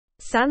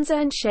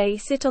Sansa and Shae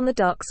sit on the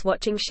docks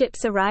watching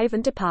ships arrive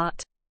and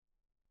depart.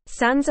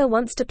 Sansa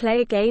wants to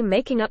play a game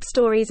making up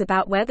stories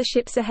about where the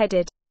ships are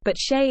headed, but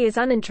Shae is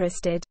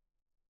uninterested.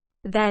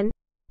 Then,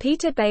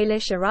 Peter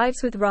Baelish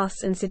arrives with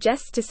Ross and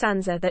suggests to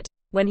Sansa that,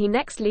 when he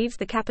next leaves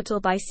the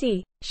capital by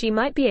sea, she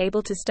might be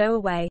able to stow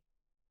away.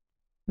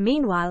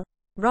 Meanwhile,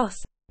 Ross,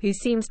 who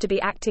seems to be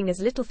acting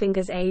as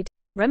Littlefinger's aide,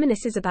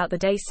 reminisces about the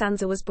day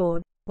Sansa was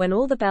born, when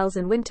all the bells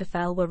in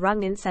Winterfell were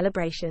rung in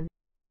celebration.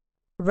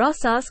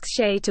 Ross asks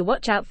Shae to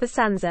watch out for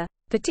Sansa,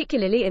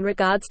 particularly in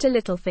regards to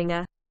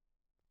Littlefinger.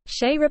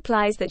 Shae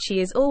replies that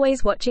she is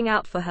always watching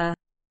out for her.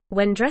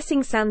 When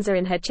dressing Sansa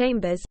in her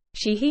chambers,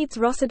 she heeds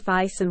Ross'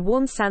 advice and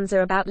warns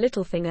Sansa about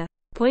Littlefinger,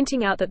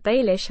 pointing out that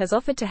Baelish has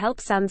offered to help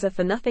Sansa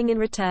for nothing in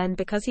return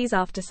because he's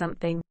after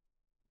something.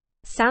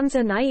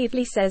 Sansa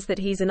naively says that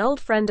he's an old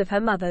friend of her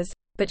mother's,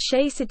 but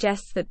Shae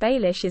suggests that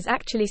Baelish is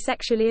actually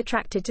sexually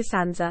attracted to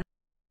Sansa.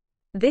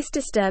 This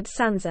disturbs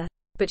Sansa,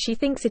 but she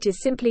thinks it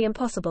is simply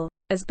impossible,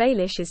 as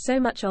Baelish is so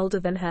much older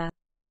than her.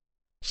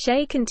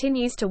 Shae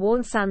continues to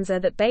warn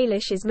Sansa that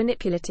Baelish is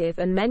manipulative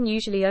and men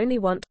usually only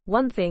want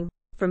one thing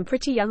from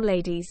pretty young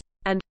ladies,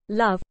 and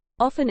love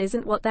often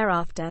isn't what they're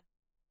after.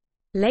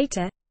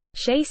 Later,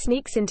 Shae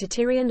sneaks into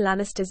Tyrion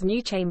Lannister's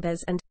new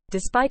chambers and,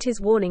 despite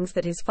his warnings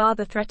that his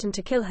father threatened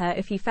to kill her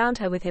if he found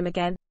her with him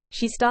again,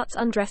 she starts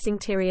undressing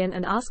Tyrion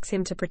and asks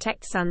him to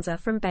protect Sansa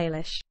from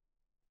Baelish.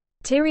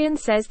 Tyrion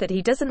says that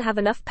he doesn't have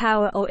enough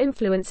power or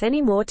influence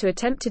anymore to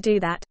attempt to do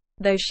that,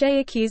 though Shae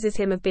accuses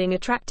him of being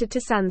attracted to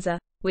Sansa,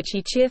 which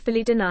he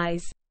cheerfully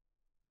denies.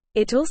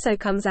 It also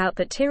comes out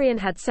that Tyrion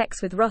had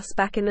sex with Ross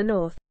back in the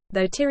north,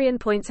 though Tyrion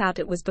points out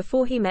it was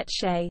before he met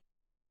Shae.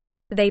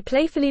 They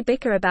playfully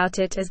bicker about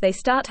it as they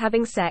start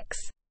having sex.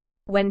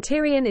 When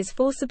Tyrion is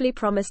forcibly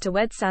promised to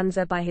wed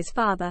Sansa by his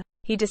father,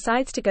 he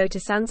decides to go to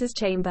Sansa's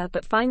chamber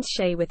but finds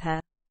Shae with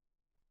her.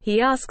 He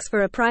asks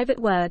for a private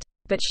word,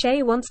 but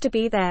Shae wants to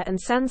be there and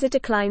Sansa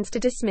declines to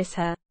dismiss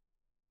her.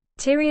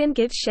 Tyrion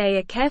gives Shae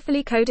a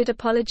carefully coded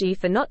apology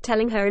for not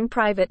telling her in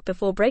private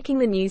before breaking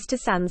the news to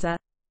Sansa.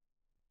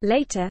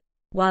 Later,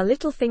 while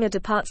Littlefinger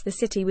departs the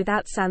city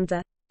without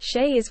Sansa,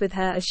 Shae is with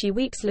her as she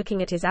weeps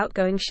looking at his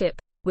outgoing ship,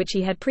 which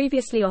he had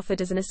previously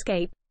offered as an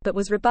escape, but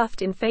was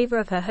rebuffed in favor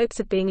of her hopes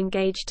of being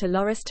engaged to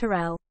Loras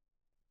Tyrell.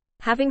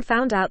 Having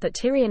found out that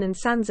Tyrion and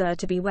Sansa are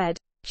to be wed,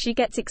 she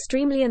gets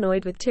extremely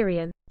annoyed with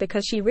Tyrion,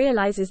 because she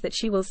realizes that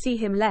she will see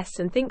him less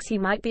and thinks he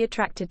might be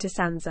attracted to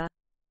Sansa.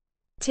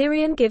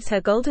 Tyrion gives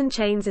her golden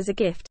chains as a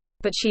gift,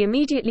 but she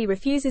immediately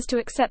refuses to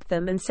accept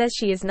them and says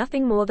she is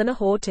nothing more than a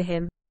whore to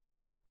him.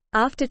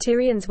 After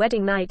Tyrion's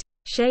wedding night,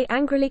 Shae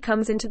angrily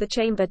comes into the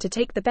chamber to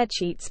take the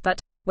bedsheets but,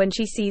 when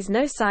she sees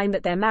no sign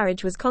that their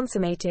marriage was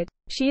consummated,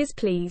 she is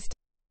pleased.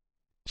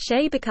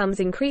 Shae becomes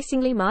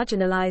increasingly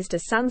marginalized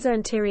as Sansa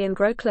and Tyrion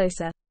grow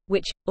closer,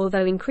 which,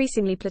 although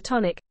increasingly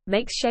platonic,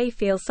 makes Shae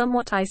feel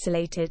somewhat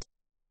isolated.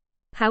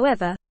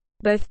 However,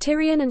 both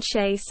Tyrion and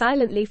Shae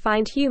silently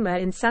find humor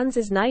in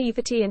Sansa's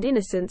naivety and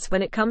innocence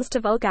when it comes to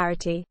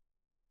vulgarity.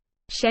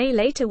 Shae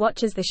later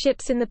watches the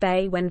ships in the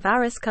bay when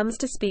Varys comes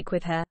to speak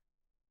with her.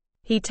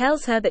 He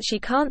tells her that she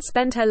can't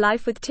spend her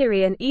life with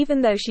Tyrion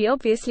even though she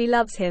obviously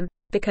loves him,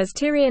 because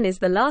Tyrion is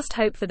the last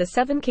hope for the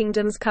Seven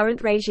Kingdoms'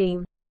 current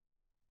regime.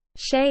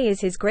 Shae is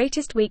his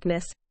greatest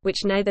weakness,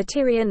 which neither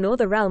Tyrion nor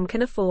the realm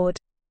can afford.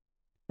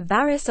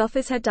 Varys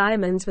offers her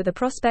diamonds with a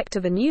prospect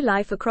of a new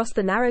life across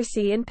the narrow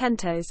sea in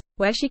Pentos,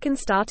 where she can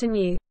start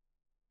anew.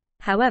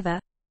 However,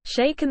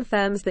 Shae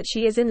confirms that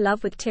she is in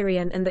love with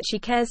Tyrion and that she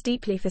cares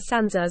deeply for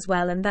Sansa as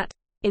well and that,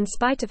 in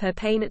spite of her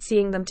pain at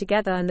seeing them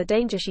together and the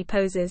danger she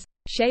poses,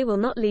 Shae will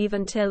not leave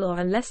until or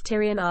unless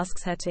Tyrion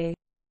asks her to.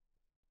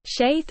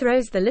 Shae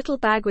throws the little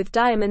bag with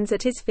diamonds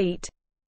at his feet.